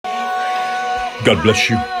God bless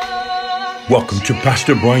you. Welcome to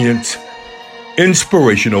Pastor Bryant's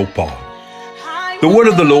Inspirational Pod. The word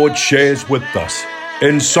of the Lord shares with us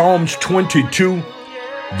in Psalms 22,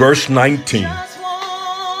 verse 19.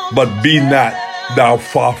 But be not thou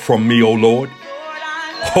far from me, O Lord.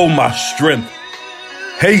 O my strength,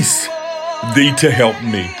 haste thee to help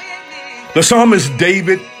me. The psalmist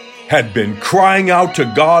David had been crying out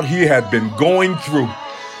to God. He had been going through.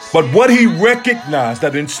 But what he recognized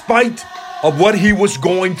that in spite of what he was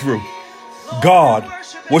going through, God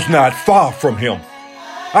was not far from him.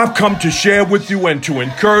 I've come to share with you and to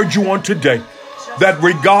encourage you on today that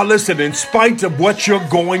regardless and in spite of what you're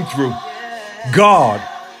going through, God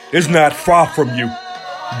is not far from you.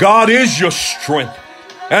 God is your strength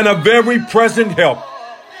and a very present help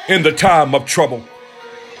in the time of trouble.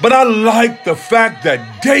 But I like the fact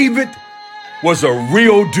that David was a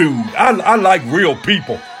real dude. I like real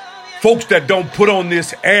people. Folks that don't put on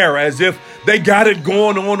this air as if they got it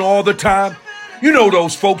going on all the time. You know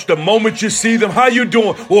those folks, the moment you see them, how you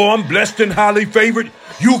doing? Oh, I'm blessed and highly favored.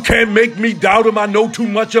 You can't make me doubt them. I know too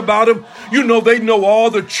much about them. You know, they know all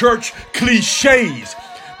the church cliches.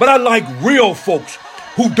 But I like real folks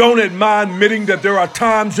who don't mind admitting that there are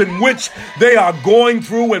times in which they are going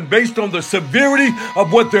through, and based on the severity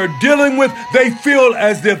of what they're dealing with, they feel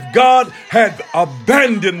as if God had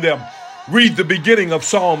abandoned them. Read the beginning of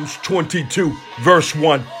Psalms 22, verse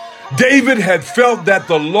 1. David had felt that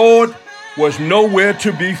the Lord was nowhere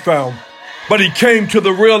to be found, but he came to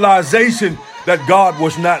the realization that God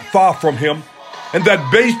was not far from him, and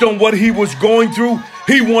that based on what he was going through,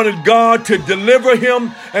 he wanted God to deliver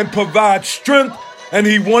him and provide strength, and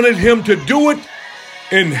he wanted him to do it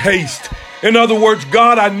in haste. In other words,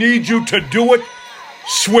 God, I need you to do it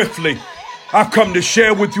swiftly. I've come to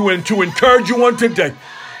share with you and to encourage you on today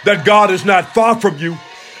that God is not far from you,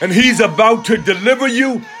 and he's about to deliver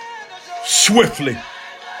you swiftly.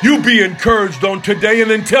 You be encouraged on today,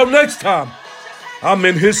 and until next time, I'm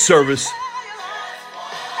in his service.